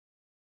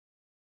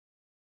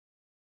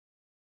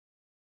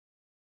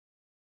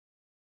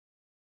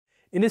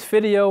In this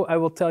video, I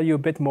will tell you a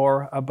bit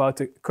more about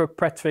the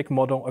Kirkpatrick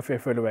model of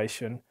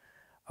evaluation.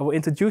 I will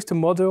introduce the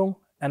model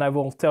and I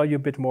will tell you a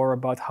bit more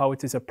about how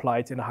it is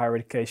applied in a higher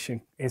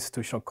education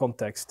institutional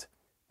context.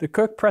 The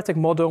Kirkpatrick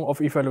model of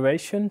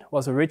evaluation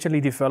was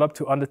originally developed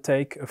to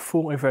undertake a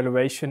full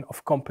evaluation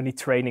of company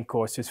training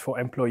courses for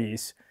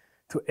employees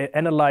to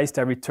analyze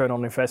their return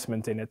on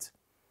investment in it.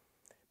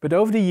 But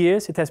over the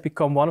years, it has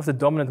become one of the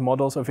dominant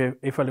models of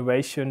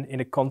evaluation in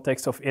the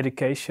context of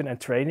education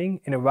and training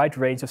in a wide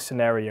range of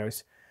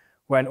scenarios,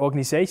 where an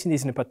organization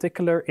is in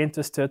particular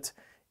interested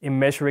in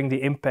measuring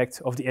the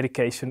impact of the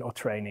education or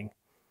training.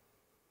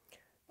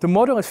 The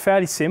model is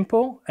fairly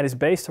simple and is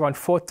based around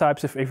 4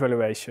 types of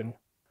evaluation.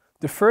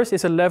 The first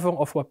is a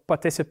level of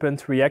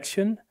participant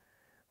reaction,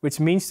 which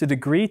means the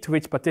degree to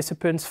which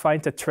participants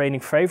find their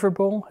training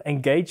favorable,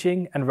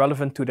 engaging, and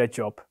relevant to their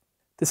job.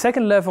 The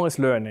second level is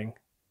learning.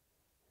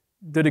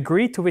 The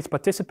degree to which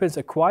participants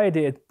acquire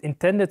the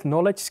intended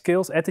knowledge,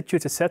 skills,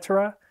 attitudes,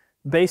 etc.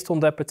 based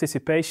on their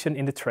participation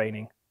in the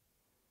training.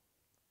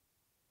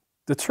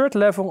 The third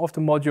level of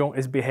the module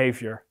is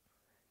behavior.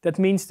 That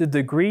means the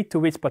degree to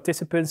which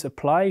participants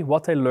apply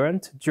what they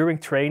learned during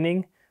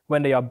training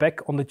when they are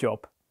back on the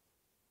job.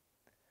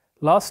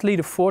 Lastly,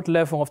 the fourth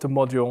level of the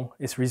module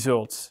is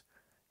results.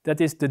 That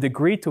is the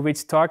degree to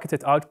which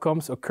targeted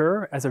outcomes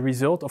occur as a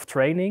result of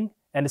training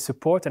and the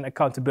support and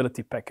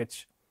accountability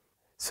package.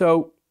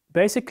 So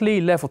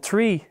basically, level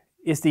 3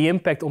 is the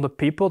impact on the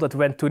people that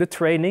went to the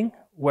training,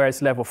 whereas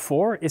level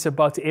 4 is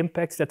about the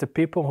impact that the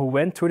people who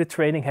went through the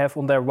training have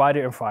on their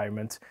wider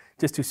environment,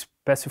 just to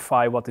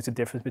specify what is the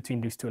difference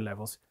between these 2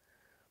 levels.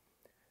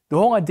 The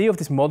whole idea of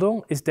this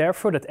model is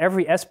therefore that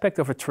every aspect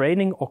of a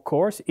training or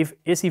course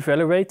is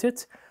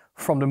evaluated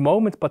from the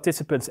moment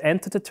participants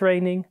enter the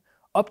training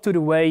up to the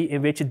way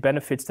in which it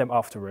benefits them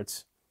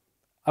afterwards.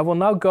 I will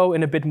now go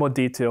in a bit more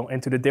detail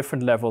into the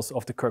different levels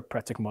of the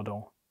Kirkpatrick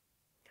model.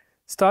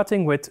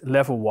 Starting with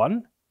level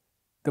 1,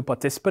 the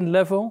participant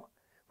level,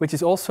 which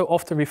is also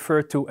often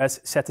referred to as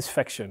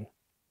satisfaction.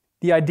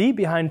 The idea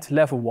behind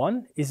level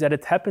 1 is that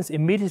it happens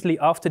immediately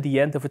after the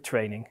end of a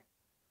training.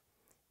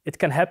 It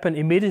can happen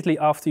immediately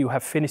after you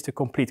have finished a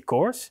complete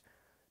course,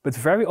 but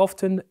very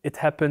often it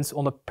happens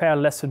on a per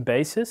lesson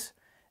basis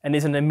and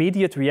is an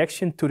immediate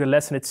reaction to the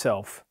lesson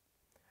itself.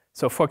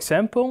 So for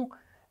example,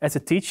 as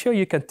a teacher,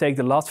 you can take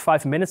the last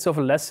 5 minutes of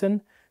a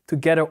lesson to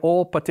gather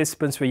all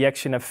participants'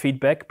 reaction and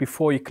feedback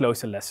before you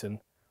close the lesson.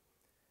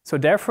 So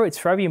therefore, it's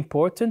very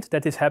important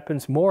that this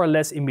happens more or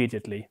less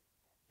immediately.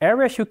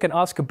 Areas you can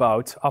ask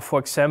about are, for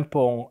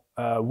example,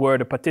 were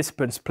the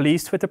participants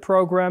pleased with the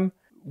program?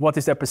 What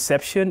is their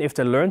perception if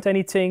they learned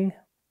anything?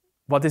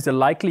 What is the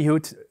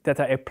likelihood that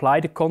they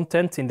apply the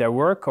content in their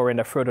work or in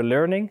their further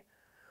learning?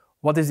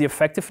 What is the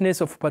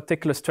effectiveness of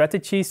particular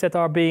strategies that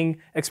are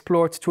being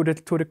explored through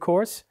the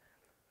course?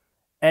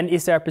 And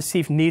is there a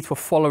perceived need for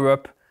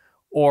follow-up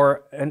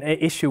or an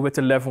issue with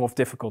the level of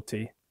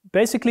difficulty?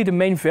 Basically, the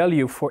main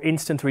value for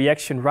instant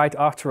reaction right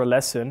after a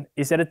lesson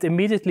is that it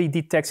immediately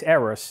detects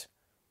errors,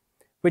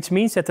 which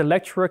means that the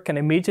lecturer can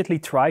immediately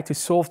try to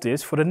solve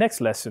this for the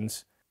next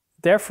lessons.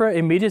 Therefore,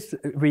 immediate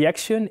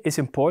reaction is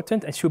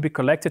important and should be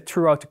collected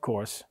throughout the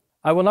course.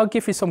 I will now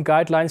give you some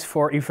guidelines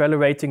for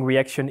evaluating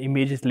reaction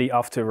immediately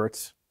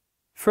afterwards.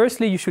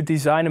 Firstly, you should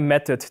design a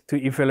method to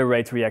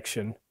evaluate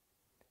reaction.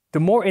 The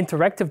more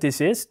interactive this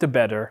is, the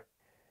better.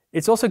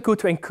 It's also good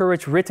to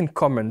encourage written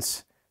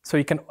comments, so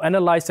you can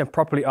analyze them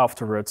properly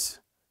afterwards.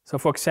 So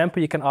for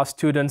example, you can ask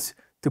students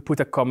to put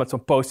their comments on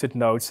post-it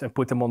notes and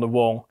put them on the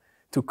wall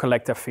to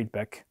collect their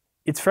feedback.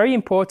 It's very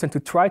important to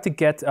try to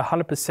get a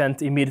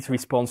 100% immediate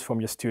response from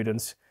your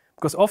students,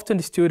 because often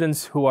the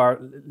students who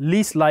are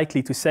least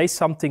likely to say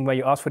something when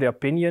you ask for their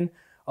opinion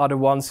are the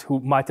ones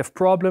who might have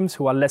problems,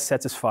 who are less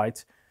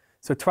satisfied.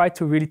 So try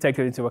to really take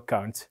that into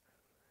account.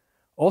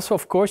 Also,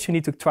 of course, you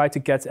need to try to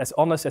get as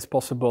honest as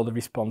possible the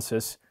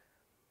responses.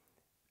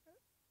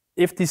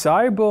 If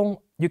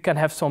desirable, you can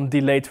have some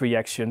delayed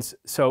reactions.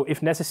 So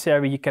if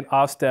necessary, you can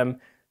ask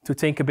them to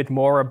think a bit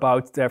more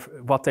about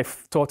what they've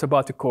thought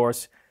about the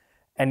course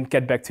and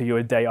get back to you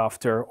a day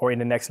after or in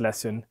the next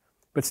lesson.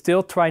 But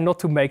still try not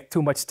to make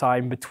too much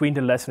time between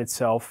the lesson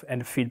itself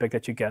and the feedback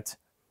that you get.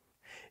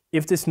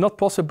 If it's not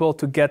possible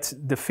to get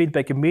the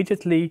feedback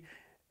immediately,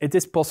 it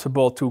is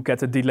possible to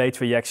get a delayed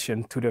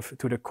reaction to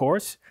the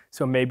course.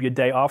 So maybe a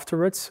day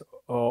afterwards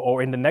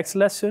or in the next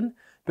lesson.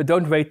 But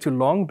don't wait too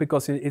long,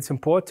 because it's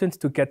important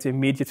to get the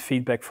immediate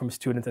feedback from a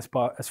student as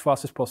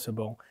fast as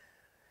possible.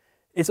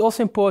 It's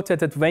also important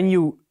that when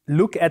you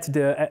look at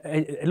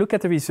the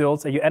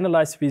results and you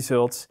analyze the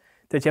results,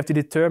 that you have to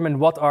determine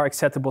what are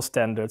acceptable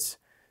standards.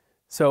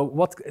 So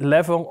what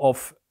level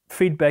of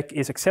feedback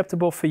is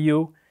acceptable for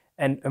you,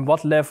 and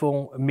what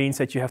level means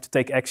that you have to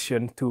take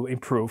action to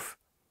improve.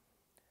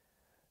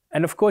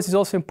 And of course, it's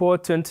also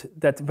important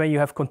that when you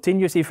have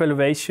continuous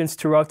evaluations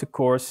throughout the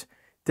course,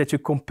 that you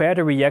compare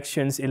the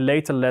reactions in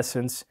later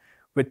lessons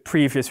with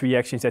previous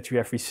reactions that you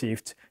have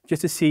received,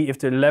 just to see if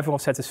the level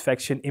of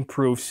satisfaction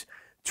improves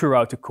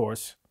throughout the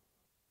course.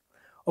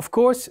 Of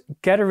course,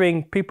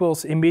 gathering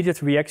people's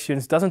immediate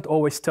reactions doesn't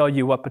always tell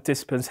you what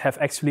participants have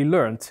actually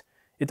learned.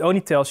 It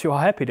only tells you how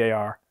happy they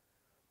are.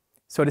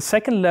 So the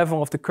second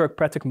level of the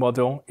Kirkpatrick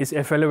model is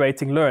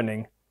evaluating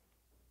learning.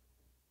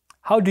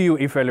 How do you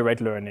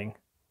evaluate learning?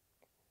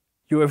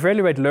 You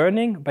evaluate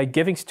learning by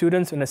giving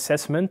students an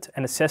assessment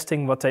and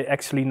assessing what they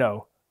actually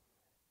know.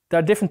 There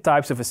are different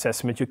types of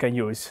assessment you can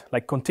use,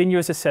 like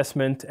continuous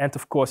assessment, end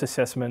of course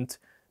assessment,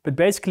 but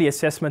basically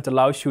assessment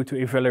allows you to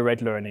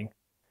evaluate learning.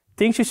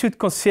 Things you should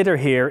consider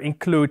here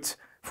include,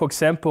 for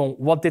example,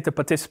 what did the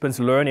participants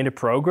learn in the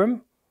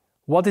program?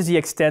 What is the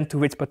extent to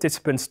which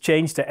participants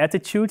change their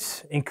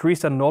attitudes,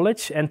 increase their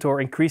knowledge and/or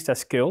increase their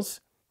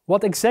skills?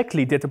 What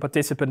exactly did the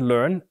participant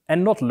learn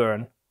and not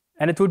learn?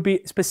 And it would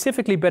be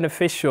specifically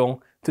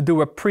beneficial to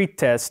do a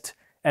pre-test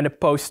and a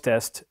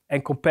post-test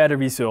and compare the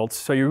results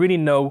so you really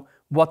know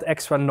what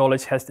extra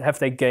knowledge have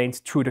they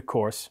gained through the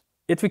course.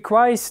 It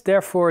requires,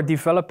 therefore,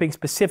 developing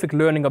specific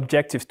learning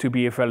objectives to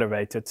be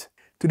evaluated.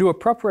 To do a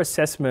proper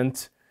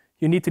assessment,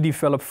 you need to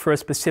develop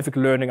first specific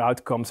learning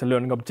outcomes and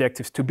learning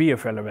objectives to be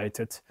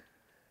evaluated.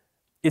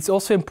 It's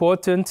also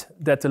important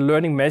that the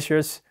learning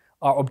measures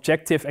are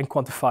objective and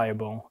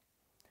quantifiable.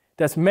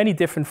 There's many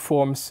different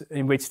forms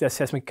in which the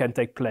assessment can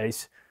take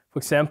place. For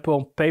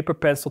example, paper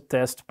pencil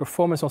test,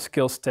 performance on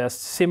skills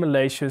tests,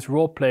 simulations,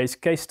 role plays,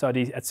 case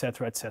studies,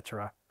 etc.,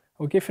 etc.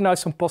 I'll give you now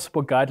some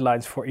possible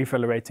guidelines for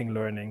evaluating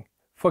learning.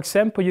 For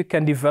example, you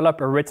can develop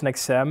a written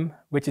exam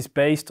which is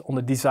based on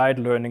the desired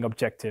learning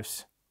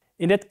objectives.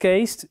 In that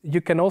case,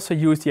 you can also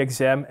use the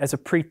exam as a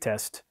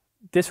pre-test.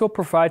 This will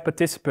provide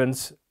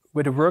participants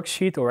with a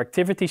worksheet or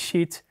activity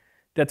sheet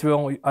that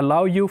will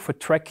allow you for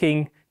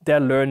tracking their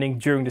learning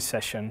during the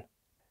session.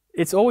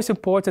 It's always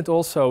important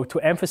also to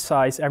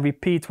emphasize and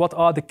repeat what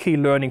are the key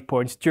learning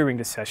points during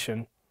the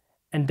session.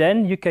 And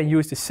then you can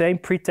use the same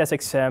pre-test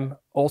exam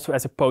also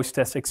as a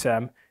post-test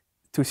exam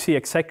to see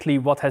exactly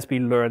what has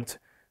been learned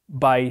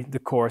by the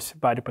course,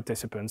 by the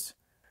participants.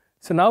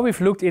 So now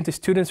we've looked into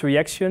students'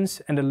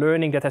 reactions and the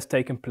learning that has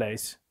taken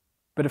place.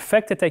 But the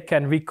fact that they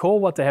can recall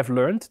what they have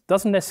learned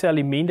doesn't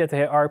necessarily mean that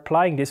they are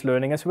applying this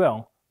learning as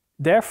well.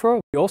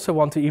 Therefore, we also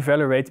want to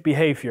evaluate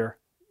behavior.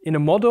 In a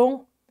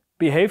model,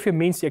 behavior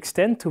means the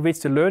extent to which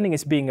the learning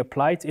is being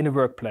applied in the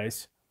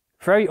workplace.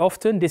 Very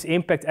often, this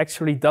impact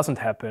actually doesn't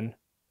happen.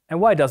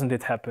 And why doesn't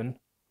it happen?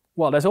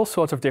 Well, there's all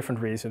sorts of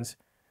different reasons.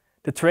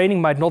 The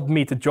training might not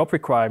meet the job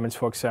requirements,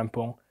 for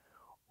example,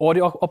 or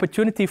the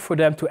opportunity for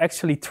them to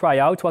actually try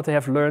out what they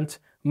have learned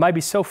might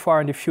be so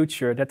far in the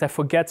future that they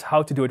forget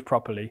how to do it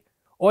properly,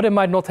 or they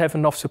might not have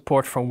enough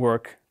support from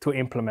work to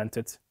implement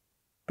it.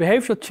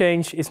 Behavioral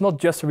change is not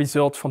just a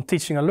result from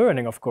teaching and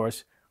learning, of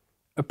course.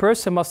 A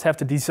person must have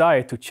the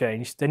desire to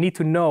change. They need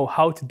to know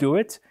how to do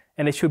it,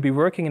 and they should be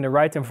working in the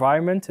right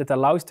environment that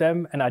allows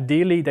them, and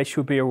ideally they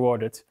should be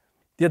rewarded.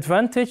 The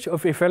advantage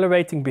of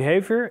evaluating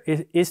behavior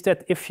is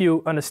that if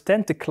you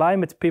understand the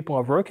climate people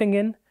are working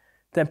in,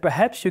 then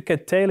perhaps you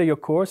can tailor your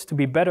course to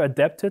be better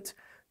adapted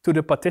to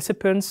the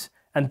participants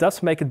and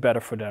thus make it better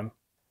for them.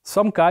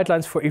 Some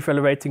guidelines for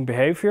evaluating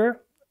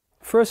behavior.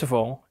 First of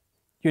all,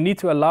 you need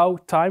to allow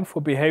time for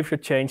behavior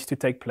change to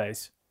take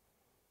place.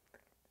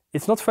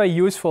 It's not very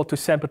useful to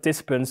send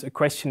participants a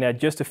questionnaire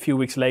just a few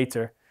weeks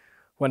later,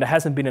 when there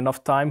hasn't been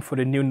enough time for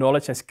the new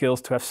knowledge and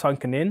skills to have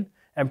sunken in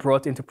and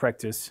brought into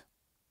practice.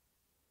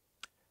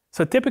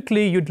 So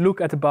typically you'd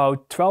look at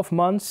about 12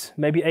 months,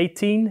 maybe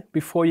 18,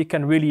 before you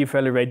can really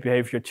evaluate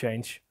behavior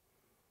change.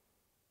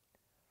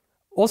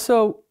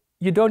 Also,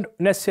 you don't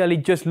necessarily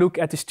just look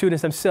at the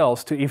students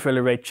themselves to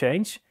evaluate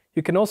change.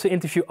 You can also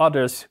interview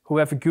others who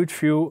have a good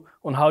view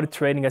on how the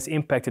training has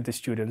impacted the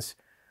students.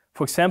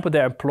 For example,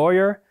 their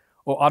employer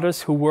or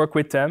others who work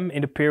with them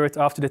in the period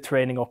after the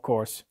training or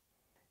course.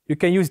 You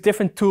can use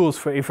different tools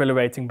for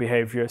evaluating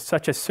behavior,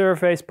 such as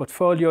surveys,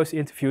 portfolios,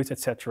 interviews,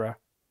 etc.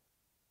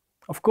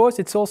 Of course,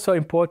 it's also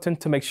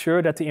important to make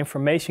sure that the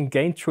information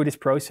gained through this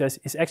process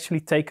is actually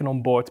taken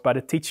on board by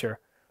the teacher.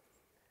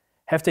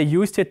 Have they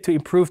used it to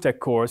improve their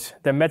course,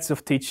 their methods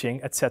of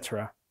teaching,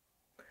 etc.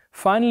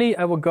 Finally,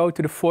 I will go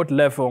to the fourth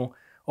level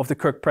of the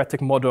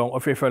Kirkpatrick model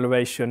of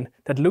evaluation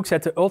that looks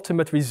at the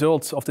ultimate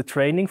results of the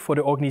training for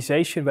the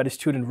organization where the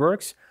student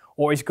works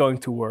or is going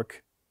to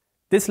work.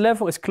 This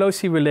level is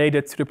closely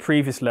related to the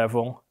previous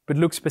level, but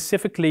looks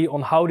specifically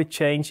on how the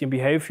change in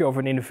behavior of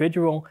an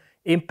individual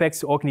impacts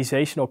the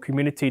organization or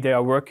community they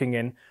are working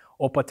in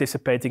or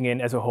participating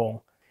in as a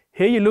whole.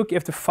 Here you look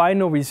if the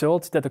final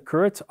results that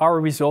occurred are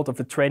a result of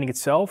the training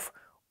itself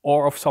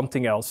or of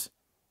something else.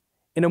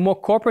 In a more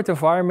corporate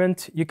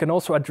environment, you can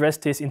also address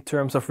this in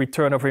terms of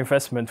return of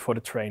investment for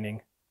the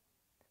training.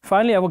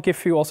 Finally, I will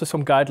give you also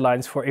some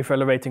guidelines for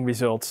evaluating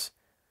results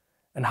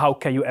and how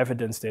can you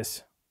evidence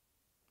this.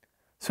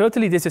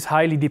 Certainly this is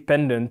highly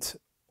dependent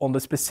on the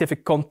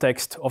specific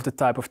context of the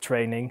type of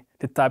training,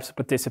 the types of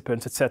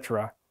participants,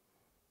 etc.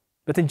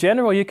 But in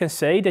general, you can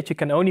say that you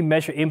can only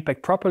measure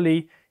impact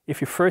properly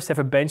if you first have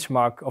a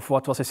benchmark of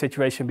what was the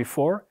situation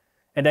before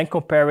and then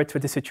compare it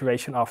with the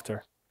situation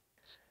after.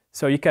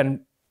 So you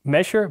can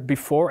measure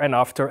before and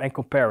after and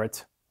compare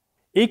it.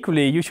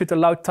 Equally, you should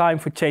allow time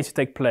for change to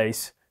take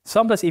place,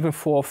 sometimes even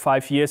 4 or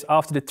 5 years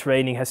after the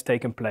training has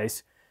taken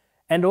place.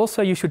 And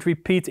also you should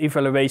repeat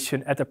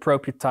evaluation at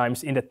appropriate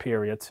times in that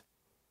period.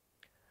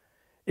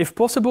 If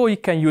possible, you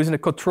can use a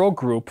control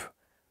group.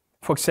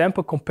 For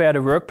example, compare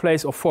the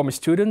workplace of former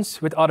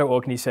students with other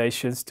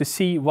organizations to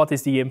see what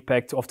is the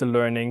impact of the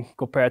learning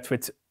compared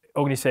with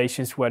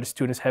organizations where the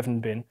students haven't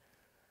been.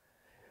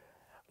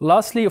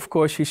 Lastly, of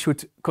course, you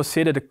should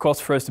consider the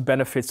cost versus the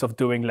benefits of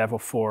doing level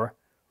 4.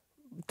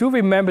 Do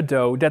remember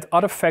though that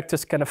other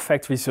factors can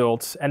affect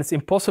results, and it's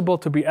impossible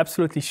to be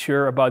absolutely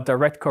sure about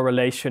direct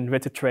correlation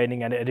with the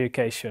training and the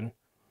education.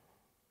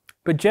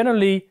 But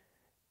generally,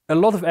 a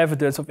lot of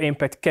evidence of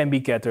impact can be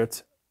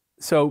gathered,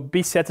 so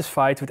be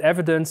satisfied with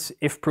evidence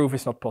if proof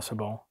is not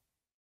possible.